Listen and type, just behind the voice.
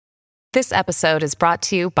This episode is brought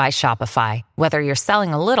to you by Shopify. Whether you're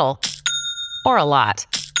selling a little or a lot,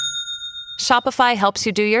 Shopify helps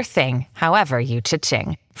you do your thing, however you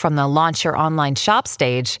cha-ching. From the launch your online shop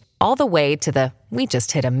stage, all the way to the we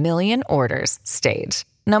just hit 1 million orders stage.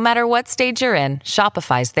 No matter what stage you're in,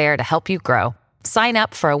 Shopify's there to help you grow. Sign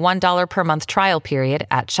up for a $1 per month trial period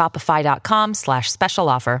at shopify.com/special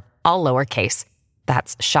offer, all lowercase.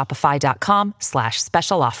 That's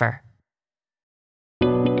shopify.com/special offer.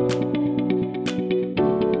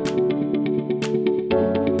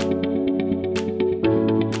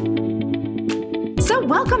 So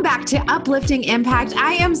welcome back to Uplifting Impact.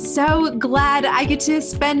 I am so glad I get to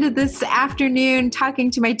spend this afternoon talking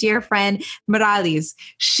to my dear friend, Meralis.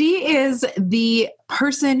 She is the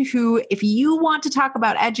person who, if you want to talk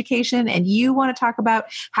about education and you want to talk about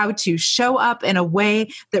how to show up in a way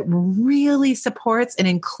that really supports an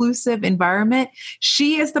inclusive environment,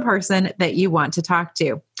 she is the person that you want to talk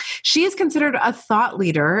to. She is considered a thought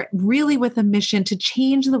leader, really with a mission to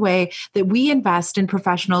change the way that we invest in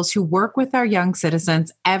professionals who work with our young citizens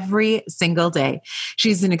every single day.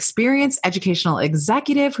 She's an experienced educational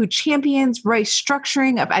executive who champions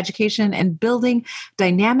restructuring of education and building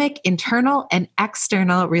dynamic internal and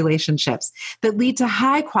external relationships that lead to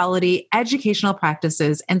high quality educational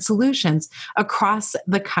practices and solutions across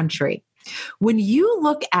the country. When you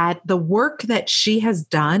look at the work that she has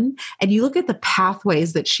done and you look at the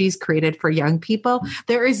pathways that she's created for young people,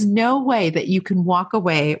 there is no way that you can walk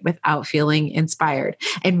away without feeling inspired.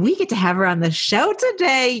 And we get to have her on the show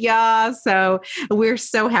today, y'all. So we're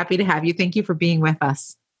so happy to have you. Thank you for being with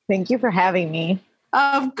us. Thank you for having me.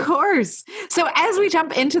 Of course. So as we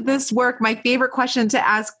jump into this work, my favorite question to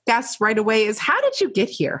ask guests right away is, how did you get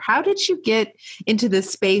here? How did you get into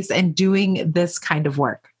this space and doing this kind of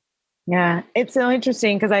work? Yeah, it's so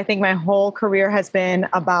interesting because I think my whole career has been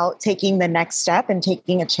about taking the next step and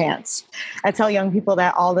taking a chance. I tell young people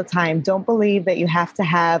that all the time. Don't believe that you have to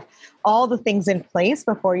have all the things in place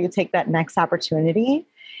before you take that next opportunity.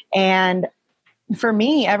 And for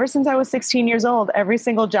me, ever since I was 16 years old, every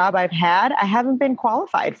single job I've had, I haven't been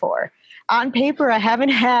qualified for. On paper, I haven't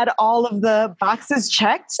had all of the boxes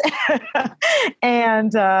checked.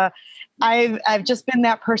 And I've just been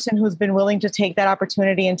that person who's been willing to take that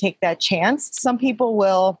opportunity and take that chance. Some people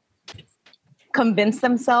will convince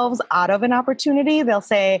themselves out of an opportunity. They'll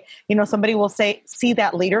say, somebody will see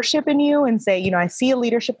that leadership in you and say, I see a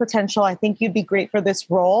leadership potential. I think you'd be great for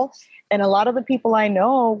this role. And a lot of the people I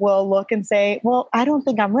know will look and say, well, I don't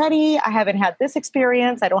think I'm ready. I haven't had this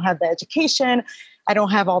experience. I don't have the education. I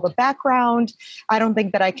don't have all the background. I don't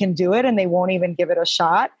think that I can do it. And they won't even give it a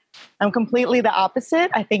shot. I'm completely the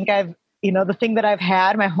opposite. I think the thing that I've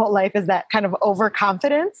had my whole life is that kind of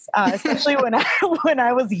overconfidence, especially when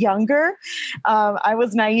I was younger. I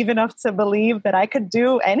was naive enough to believe that I could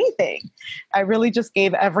do anything. I really just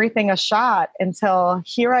gave everything a shot until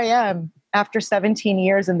here I am after 17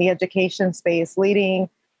 years in the education space, leading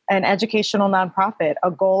an educational nonprofit,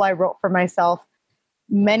 a goal I wrote for myself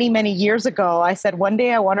many, many years ago. I said, one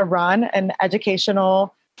day I want to run an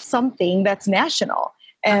educational something that's national.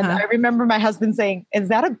 And I remember my husband saying, is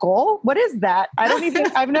that a goal? What is that?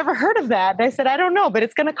 I've never heard of that. And I said, I don't know, but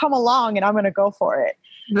it's going to come along and I'm going to go for it.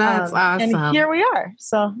 That's awesome. And here we are.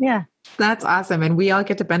 So, yeah. That's awesome. And we all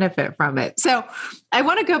get to benefit from it. So I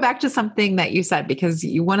want to go back to something that you said, because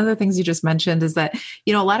one of the things you just mentioned is that,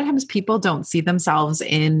 a lot of times people don't see themselves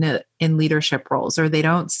in leadership roles, or they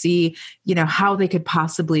don't see, how they could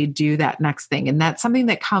possibly do that next thing. And that's something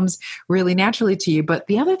that comes really naturally to you. But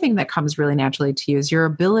the other thing that comes really naturally to you is your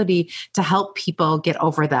ability to help people get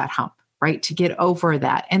over that hump. Right? To get over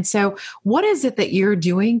that. And so what is it that you're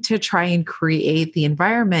doing to try and create the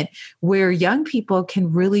environment where young people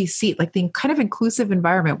can really see, like the kind of inclusive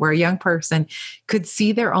environment where a young person could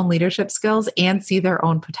see their own leadership skills and see their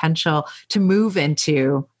own potential to move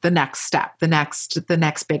into the next step, the next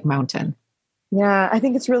big mountain? Yeah, I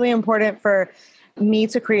think it's really important for me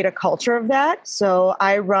to create a culture of that. So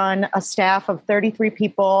I run a staff of 33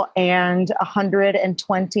 people and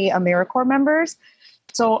 120 AmeriCorps members.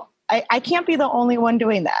 So I can't be the only one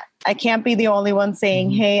doing that. I can't be the only one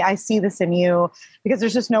saying, hey, I see this in you, because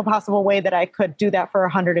there's just no possible way that I could do that for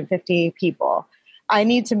 150 people. I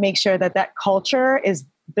need to make sure that that culture is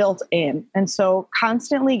built in. And so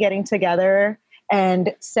constantly getting together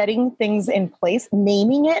and setting things in place,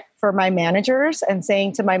 naming it for my managers and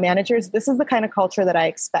saying to my managers, this is the kind of culture that I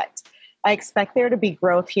expect. I expect there to be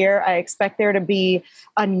growth here. I expect there to be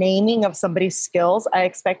a naming of somebody's skills. I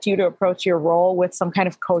expect you to approach your role with some kind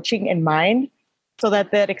of coaching in mind so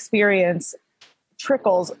that that experience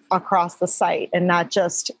trickles across the site and not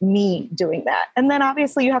just me doing that. And then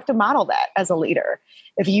obviously you have to model that as a leader.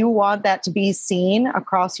 If you want that to be seen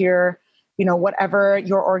across your, whatever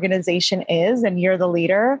your organization is, and you're the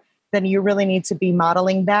leader, then you really need to be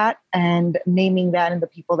modeling that and naming that in the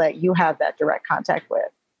people that you have that direct contact with.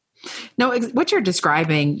 No, what you're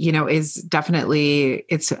describing, is definitely,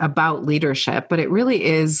 it's about leadership, but it really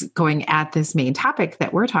is going at this main topic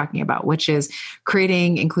that we're talking about, which is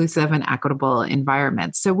creating inclusive and equitable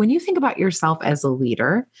environments. So when you think about yourself as a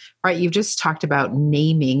leader, right, you've just talked about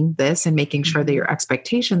naming this and making sure that your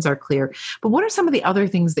expectations are clear. But what are some of the other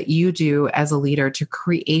things that you do as a leader to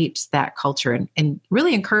create that culture and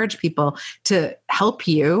really encourage people to help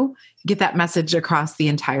you get that message across the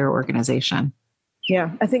entire organization?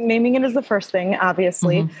 Yeah, I think naming it is the first thing,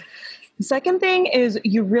 obviously. Mm-hmm. The second thing is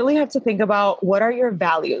you really have to think about what are your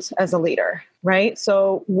values as a leader, right?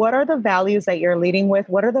 So what are the values that you're leading with?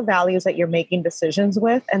 What are the values that you're making decisions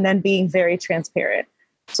with? And then being very transparent.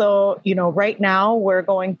 So, right now we're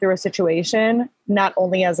going through a situation, not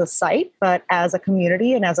only as a site, but as a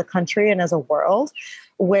community and as a country and as a world,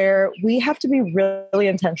 where we have to be really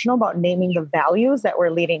intentional about naming the values that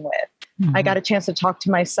we're leading with. Mm-hmm. I got a chance to talk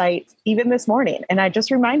to my site even this morning, and I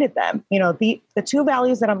just reminded them, the two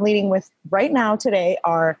values that I'm leading with right now today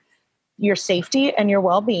are your safety and your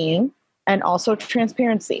well-being, and also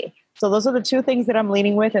transparency. So those are the two things that I'm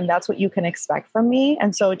leading with, and that's what you can expect from me.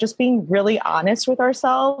 And so just being really honest with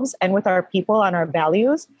ourselves and with our people on our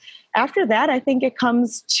values. After that, I think it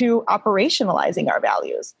comes to operationalizing our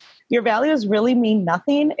values. Your values really mean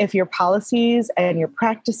nothing if your policies and your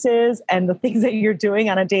practices and the things that you're doing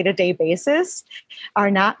on a day-to-day basis are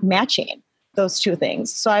not matching those two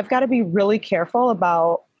things. So I've got to be really careful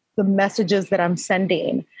about the messages that I'm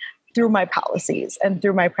sending through my policies and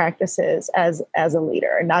through my practices as a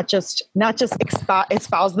leader, and not just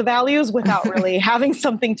espouse the values without really having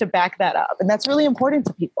something to back that up. And that's really important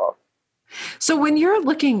to people. So when you're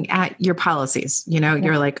looking at your policies,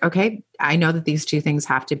 you're like, okay, I know that these two things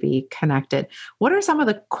have to be connected. What are some of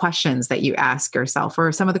the questions that you ask yourself,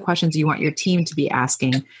 or some of the questions you want your team to be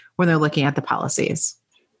asking when they're looking at the policies?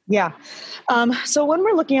 Yeah. So when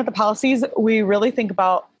we're looking at the policies, we really think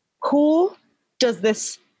about who does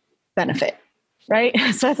this benefit, right?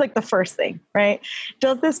 So that's like the first thing, right?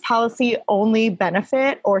 Does this policy only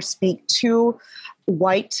benefit or speak to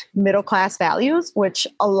white middle-class values, which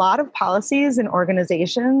a lot of policies and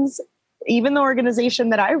organizations, even the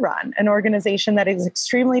organization that I run, an organization that is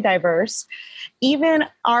extremely diverse, even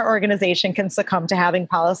our organization can succumb to having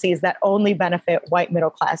policies that only benefit white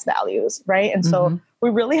middle-class values, right? And so we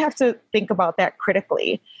really have to think about that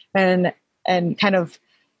critically and kind of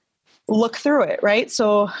look through it, right?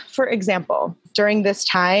 So for example, during this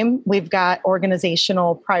time, we've got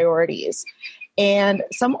organizational priorities. And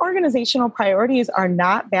some organizational priorities are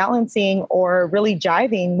not balancing or really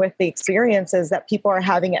jiving with the experiences that people are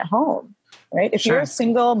having at home, right? If you're a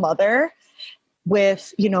single mother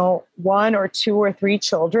with, one or two or three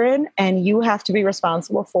children, and you have to be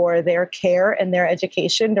responsible for their care and their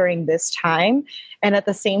education during this time, and at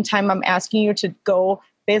the same time, I'm asking you to go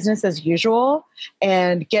business as usual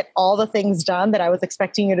and get all the things done that I was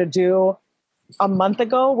expecting you to do a month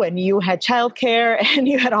ago when you had childcare and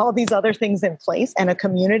you had all these other things in place and a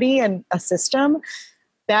community and a system,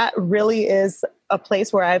 that really is a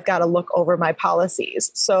place where I've got to look over my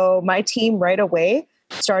policies. So my team right away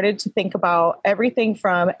started to think about everything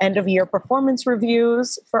from end of year performance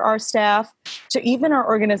reviews for our staff to even our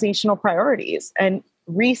organizational priorities, and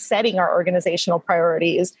resetting our organizational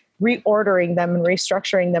priorities, reordering them and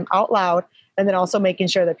restructuring them out loud, and then also making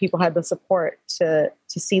sure that people had the support to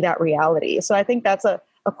see that reality. So I think that's a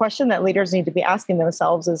question that leaders need to be asking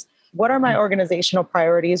themselves is, what are my organizational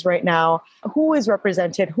priorities right now? Who is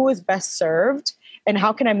represented? Who is best served? And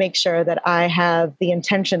how can I make sure that I have the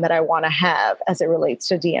intention that I want to have as it relates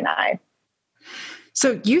to D&I?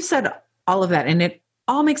 So you said all of that, and it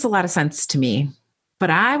all makes a lot of sense to me, but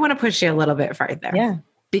I want to push you a little bit further. Yeah.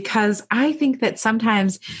 Because I think that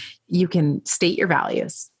sometimes you can state your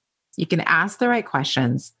values, you can ask the right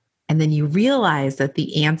questions, and then you realize that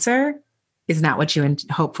the answer is not what you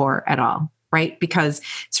hope for at all, right? Because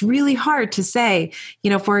it's really hard to say,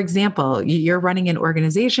 for example, you're running an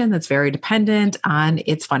organization that's very dependent on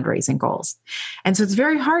its fundraising goals. And so it's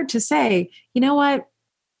very hard to say, you know what,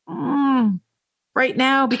 right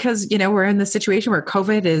now, because, we're in the situation where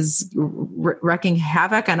COVID is wreaking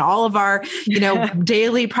havoc on all of our,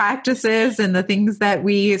 daily practices and the things that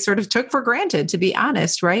we sort of took for granted, to be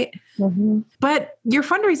honest, right? Mm-hmm. But your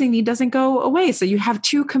fundraising need doesn't go away. So you have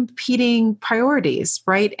two competing priorities,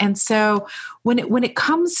 right? And so when it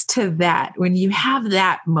comes to that, when you have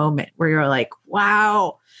that moment where you're like,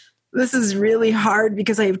 wow, this is really hard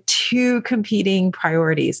because I have two competing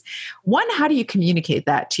priorities. One, how do you communicate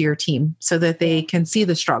that to your team so that they can see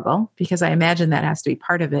the struggle? Because I imagine that has to be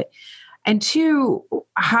part of it. And two,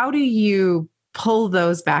 how do you pull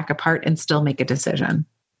those back apart and still make a decision?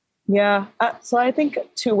 Yeah. So I think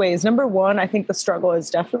two ways. Number one, I think the struggle is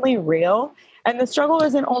definitely real. And the struggle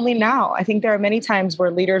isn't only now. I think there are many times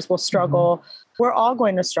where leaders will struggle. Mm-hmm. We're all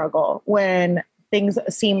going to struggle when things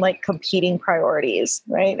seem like competing priorities,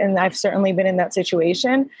 right? And I've certainly been in that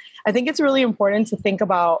situation. I think it's really important to think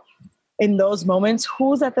about in those moments,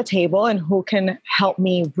 who's at the table and who can help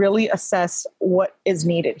me really assess what is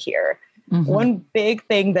needed here. Mm-hmm. One big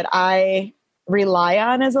thing that I rely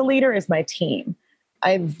on as a leader is my team.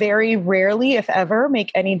 I very rarely, if ever,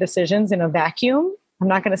 make any decisions in a vacuum. I'm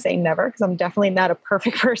not going to say never because I'm definitely not a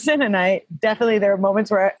perfect person. And there are moments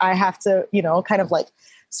where I have to, kind of like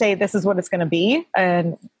say, this is what it's going to be.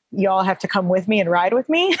 And y'all have to come with me and ride with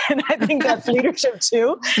me. And I think that's leadership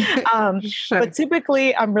too. Sure. But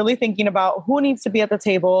typically I'm really thinking about who needs to be at the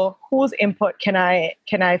table, whose input can I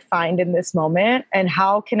find in this moment, and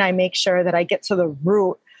how can I make sure that I get to the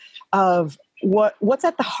root of what's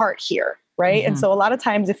at the heart here. Right. Mm-hmm. And so a lot of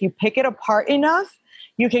times if you pick it apart enough,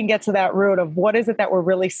 you can get to that root of what is it that we're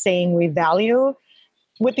really saying we value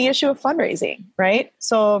with the issue of fundraising. Right.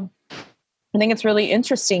 So I think it's really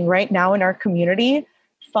interesting right now in our community,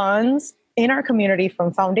 funds in our community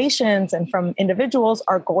from foundations and from individuals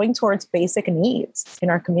are going towards basic needs in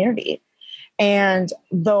our community. And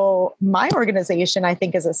though my organization, I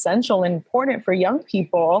think, is essential and important for young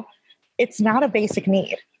people, it's not a basic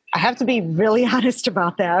need. I have to be really honest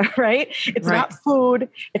about that, right? It's right. Not food,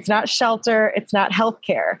 it's not shelter, it's not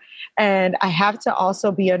healthcare. And I have to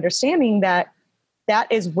also be understanding that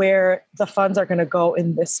that is where the funds are going to go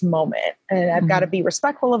in this moment. And I've got to be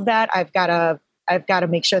respectful of that. I've got to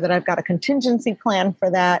make sure that I've got a contingency plan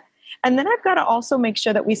for that. And then I've got to also make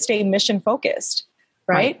sure that we stay mission focused,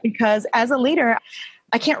 right? Because as a leader,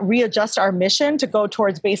 I can't readjust our mission to go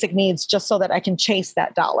towards basic needs just so that I can chase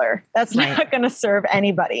that dollar. That's not going to serve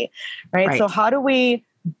anybody, right? So how do we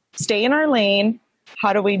stay in our lane?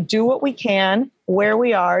 How do we do what we can where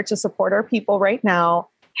we are to support our people right now,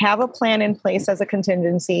 have a plan in place as a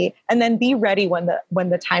contingency, and then be ready when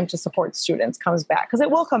the time to support students comes back, because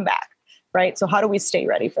it will come back, right? So how do we stay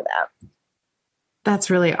ready for that?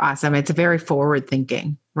 That's really awesome. It's very forward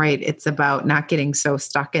thinking, right? It's about not getting so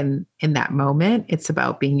stuck in that moment. It's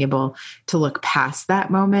about being able to look past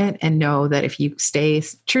that moment and know that if you stay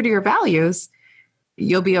true to your values,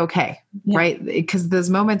 you'll be okay, right? Because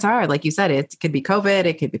those moments are, like you said, it could be COVID.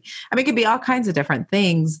 It could be all kinds of different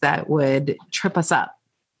things that would trip us up.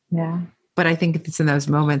 Yeah. But I think it's in those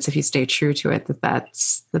moments, if you stay true to it,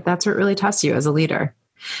 that's what really tests you as a leader.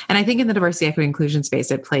 And I think in the diversity, equity, inclusion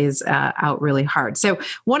space, it plays out really hard. So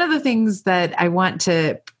one of the things that I want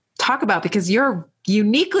to talk about, because you're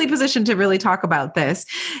uniquely positioned to really talk about this,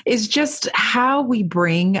 is just how we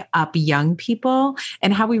bring up young people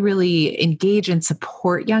and how we really engage and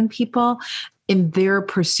support young people in their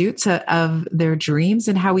pursuits of their dreams,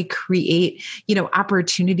 and how we create,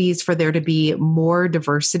 opportunities for there to be more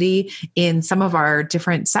diversity in some of our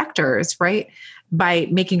different sectors, right? By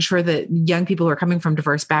making sure that young people who are coming from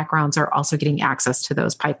diverse backgrounds are also getting access to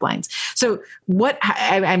those pipelines. So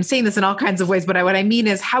I'm saying this in all kinds of ways, but what I mean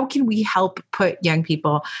is, how can we help put young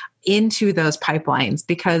people into those pipelines?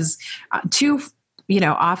 Because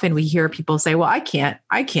often we hear people say, well, I can't,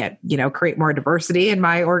 create more diversity in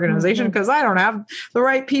my organization because I don't have the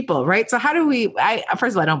right people, right? So how do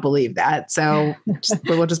first of all, I don't believe that. So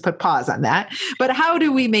we'll just put pause on that. But how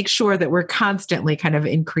do we make sure that we're constantly kind of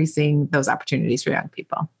increasing those opportunities for young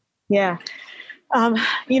people? Yeah.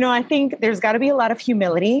 I think there's got to be a lot of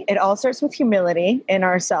humility. It all starts with humility in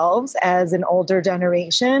ourselves as an older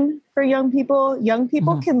generation for young people. Young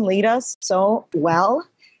people can lead us so well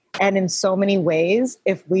and in so many ways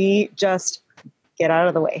if we just get out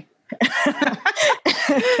of the way.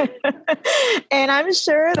 And I'm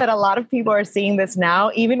sure that a lot of people are seeing this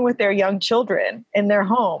now, even with their young children in their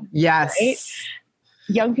home. Yes. Right?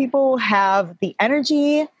 Young people have the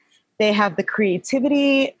energy, they have the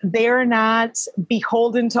creativity. They're not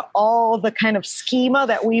beholden to all the kind of schema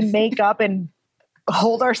that we make up and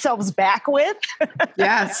hold ourselves back with.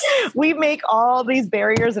 Yes. We make all these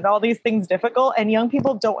barriers and all these things difficult, and young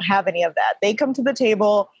people don't have any of that. They come to the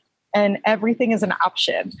table and everything is an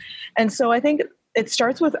option. And so I think it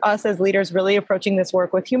starts with us as leaders really approaching this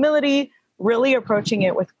work with humility, really approaching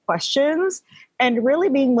it with questions, and really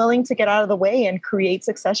being willing to get out of the way and create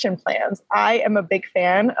succession plans. I am a big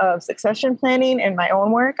fan of succession planning in my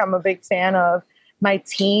own work. I'm a big fan of my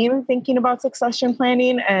team thinking about succession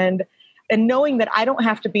planning. And And knowing that I don't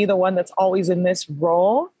have to be the one that's always in this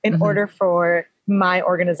role in order for my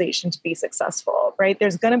organization to be successful, right?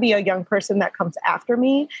 There's going to be a young person that comes after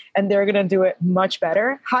me and they're going to do it much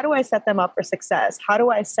better. How do I set them up for success? How do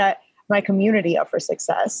I set my community up for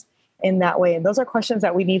success in that way? And those are questions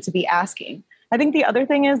that we need to be asking. I think the other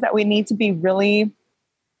thing is that we need to be really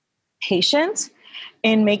patient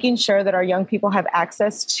in making sure that our young people have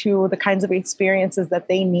access to the kinds of experiences that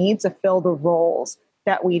they need to fill the roles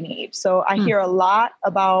that we need. So I hear a lot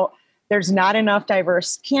about there's not enough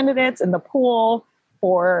diverse candidates in the pool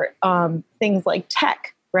for things like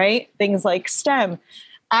tech, right? Things like STEM.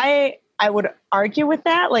 I would argue with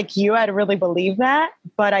that. Like you, I'd really believe that.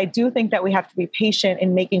 But I do think that we have to be patient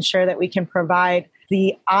in making sure that we can provide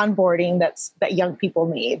the onboarding that young people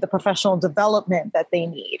need, the professional development that they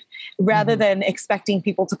need, rather than expecting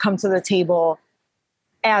people to come to the table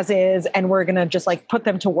as is, and we're going to just like put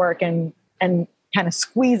them to work and kind of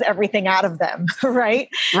squeeze everything out of them, right?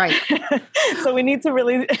 Right. So we need to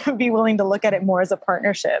really be willing to look at it more as a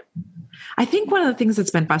partnership. I think one of the things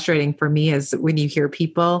that's been frustrating for me is when you hear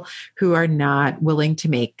people who are not willing to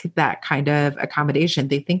make that kind of accommodation,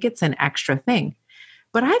 they think it's an extra thing.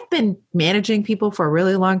 But I've been managing people for a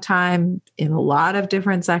really long time in a lot of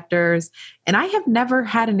different sectors, and I have never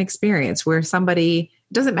had an experience where somebody,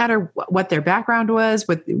 doesn't matter what their background was,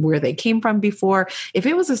 where they came from before, if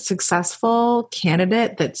it was a successful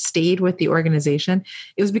candidate that stayed with the organization,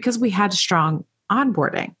 it was because we had strong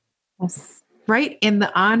onboarding. Yes. Right? And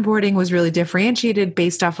the onboarding was really differentiated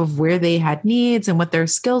based off of where they had needs and what their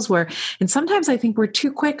skills were. And sometimes I think we're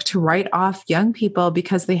too quick to write off young people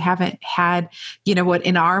because they haven't had, what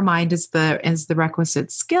in our mind is the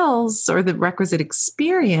requisite skills or the requisite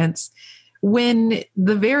experience, when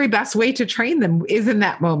the very best way to train them is in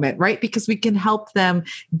that moment, right? Because we can help them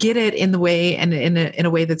get it in the way and in a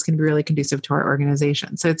way that's going to be really conducive to our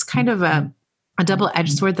organization. So it's kind of a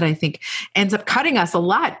double-edged sword that I think ends up cutting us a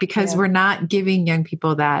lot because we're not giving young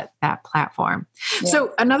people that platform. Yeah.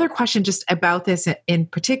 So another question just about this in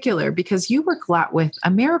particular, because you work a lot with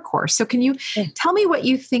AmeriCorps. So can you tell me what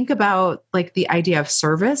you think about like the idea of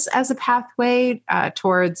service as a pathway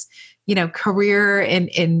towards, career and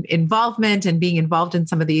involvement and being involved in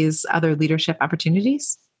some of these other leadership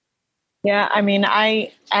opportunities? Yeah, I mean,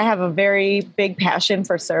 I have a very big passion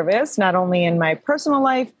for service, not only in my personal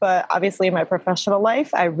life, but obviously in my professional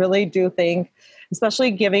life. I really do think,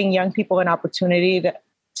 especially giving young people an opportunity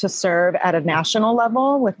to serve at a national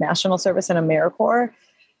level with national service and AmeriCorps,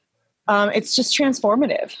 it's just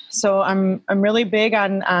transformative. So I'm really big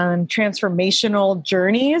on transformational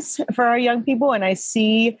journeys for our young people, and I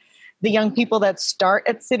see the young people that start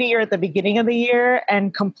at City or at the beginning of the year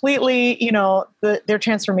and completely, their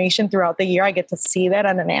transformation throughout the year. I get to see that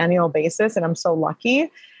on an annual basis, and I'm so lucky.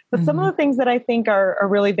 But some of the things that I think are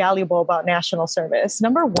really valuable about national service,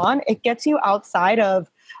 number one, it gets you outside of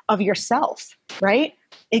yourself, right?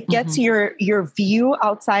 It gets your view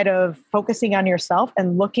outside of focusing on yourself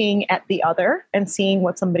and looking at the other and seeing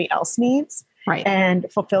what somebody else needs, right? And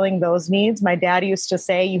fulfilling those needs. My dad used to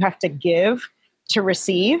say, you have to give to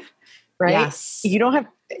receive. Right? Yes. You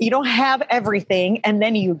don't have everything and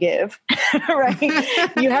then you give, right?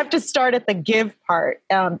 You have to start at the give part,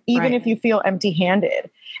 even if you feel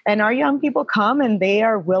empty-handed. And our young people come and they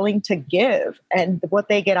are willing to give, and what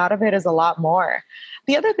they get out of it is a lot more.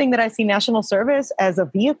 The other thing that I see national service as a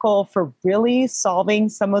vehicle for really solving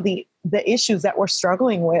some of the issues that we're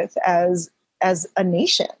struggling with as a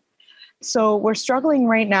nation. So we're struggling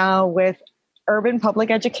right now with urban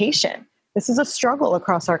public education. This is a struggle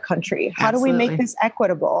across our country. How do we make this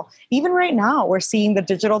equitable? Even right now, we're seeing the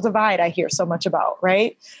digital divide I hear so much about,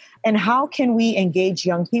 right? And how can we engage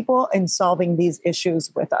young people in solving these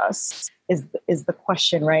issues with us is the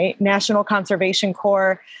question, right? National Conservation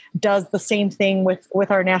Corps does the same thing with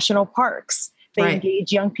our national parks. They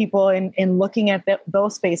engage young people in looking at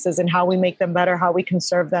those spaces and how we make them better, how we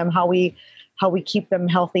conserve them, how we keep them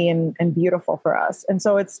healthy and beautiful for us. And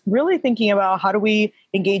so it's really thinking about how do we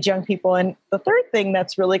engage young people. And the third thing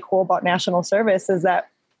that's really cool about national service is that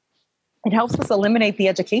it helps us eliminate the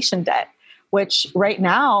education debt, which right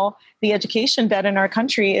now, the education debt in our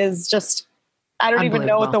country is just, I don't even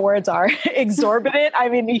know what the words are. Exorbitant. I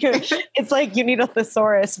mean, it's like you need a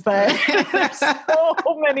thesaurus, but there's so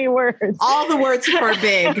many words. All the words are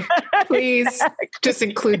big. Please just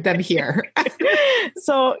include them here.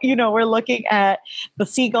 So, we're looking at the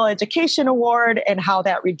Siegel Education Award and how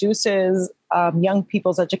that reduces young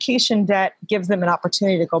people's education debt, gives them an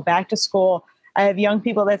opportunity to go back to school. I have young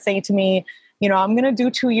people that say to me, I'm going to do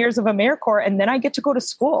 2 years of AmeriCorps and then I get to go to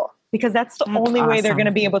school. because that's the only way they're going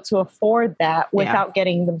to be able to afford that without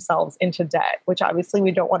getting themselves into debt, which obviously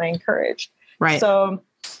we don't want to encourage. Right. So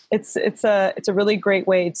it's a really great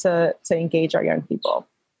way to engage our young people.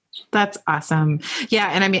 That's awesome. Yeah.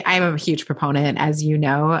 And I mean, I'm a huge proponent, as you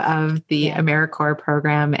know, of the AmeriCorps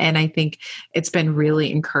program. And I think it's been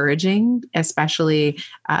really encouraging, especially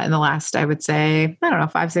in the last, I would say,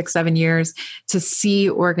 5, 6, 7 years, to see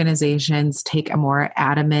organizations take a more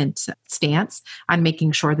adamant stance on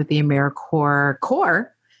making sure that the AmeriCorps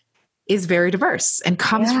core is very diverse and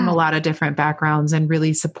comes from a lot of different backgrounds, and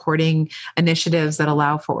really supporting initiatives that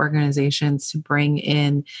allow for organizations to bring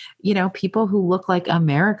in, people who look like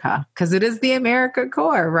America, because it is the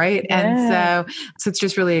AmeriCorps, right? Yeah. And so it's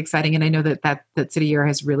just really exciting. And I know that City Year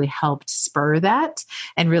has really helped spur that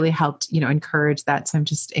and really helped, encourage that. So I'm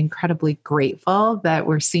just incredibly grateful that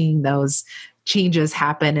we're seeing those changes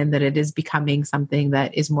happen, and that it is becoming something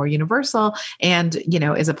that is more universal and,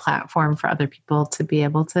 is a platform for other people to be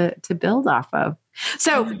able to build off of.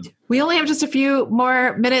 So we only have just a few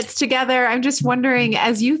more minutes together. I'm just wondering,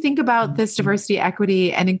 as you think about this diversity,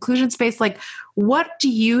 equity, and inclusion space, what do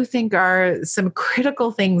you think are some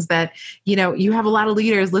critical things that, you have a lot of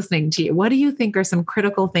leaders listening to you. What do you think are some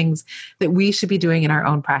critical things that we should be doing in our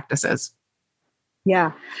own practices?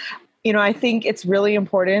 Yeah. I think it's really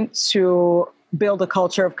important to build a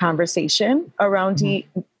culture of conversation around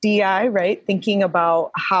DEI, right? Thinking about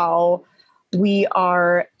how we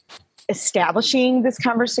are establishing this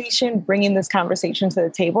conversation, bringing this conversation to the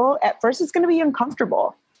table. At first, it's going to be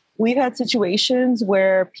uncomfortable. We've had situations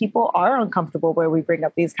where people are uncomfortable where we bring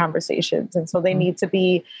up these conversations. And so they need to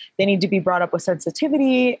be brought up with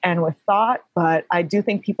sensitivity and with thought. But I do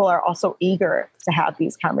think people are also eager to have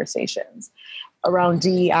these conversations around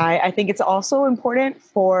DEI. I think it's also important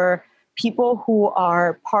for people who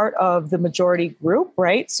are part of the majority group,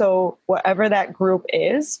 right? So whatever that group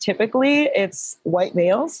is, typically it's white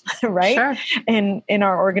males, right? Sure. In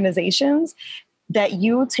our organizations, that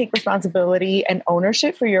you take responsibility and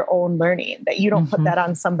ownership for your own learning, that you don't put that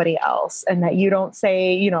on somebody else, and that you don't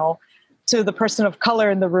say, to the person of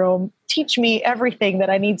color in the room, teach me everything that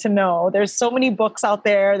I need to know. There's so many books out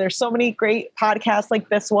there. There's so many great podcasts like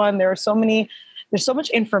this one. There's so much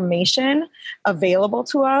information available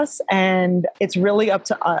to us, and it's really up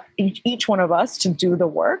to each one of us to do the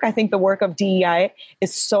work. I think the work of DEI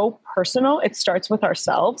is so personal. It starts with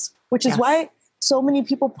ourselves, which is why so many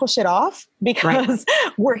people push it off, because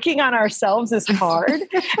working on ourselves is hard.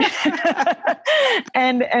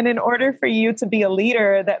 And in order for you to be a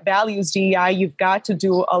leader that values DEI, you've got to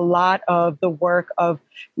do a lot of the work of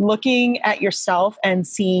looking at yourself and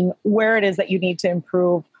seeing where it is that you need to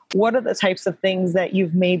improve. What are the types of things that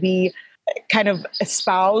you've maybe kind of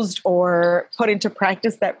espoused or put into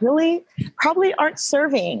practice that really probably aren't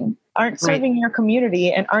serving your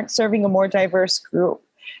community and aren't serving a more diverse group?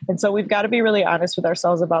 And so we've got to be really honest with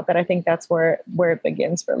ourselves about that. I think that's where it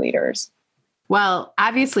begins for leaders. Well,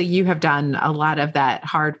 obviously you have done a lot of that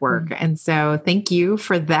hard work. And so thank you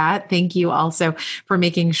for that. Thank you also for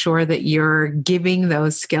making sure that you're giving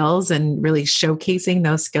those skills and really showcasing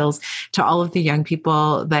those skills to all of the young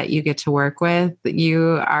people that you get to work with.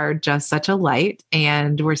 You are just such a light,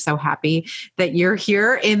 and we're so happy that you're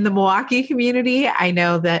here in the Milwaukee community. I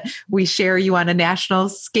know that we share you on a national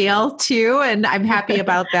scale too, and I'm happy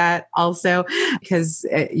about that also, because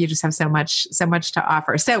you just have so much to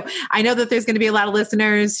offer. So I know that there's going to be a lot of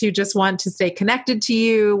listeners who just want to stay connected to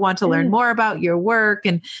you, want to learn more about your work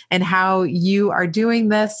and how you are doing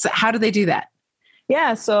this. How do they do that?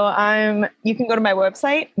 Yeah, so you can go to my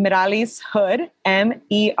website, meralishood,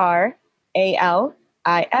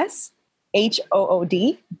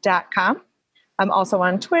 meralishood.com. I'm also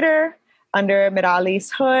on Twitter under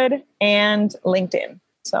Meralis Hood and LinkedIn.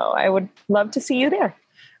 So I would love to see you there.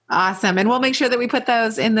 Awesome. And we'll make sure that we put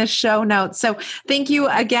those in the show notes. So thank you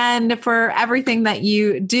again for everything that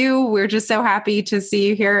you do. We're just so happy to see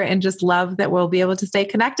you here and just love that we'll be able to stay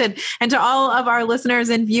connected. And to all of our listeners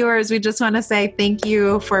and viewers, we just want to say thank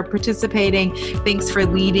you for participating. Thanks for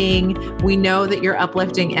leading. We know that you're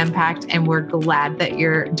uplifting impact, and we're glad that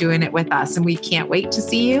you're doing it with us. And we can't wait to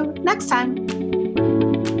see you next time.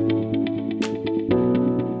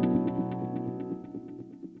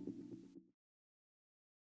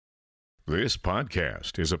 This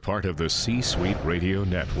podcast is a part of the C-Suite Radio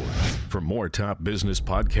Network. For more top business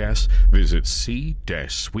podcasts, visit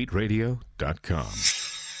c-suiteradio.com.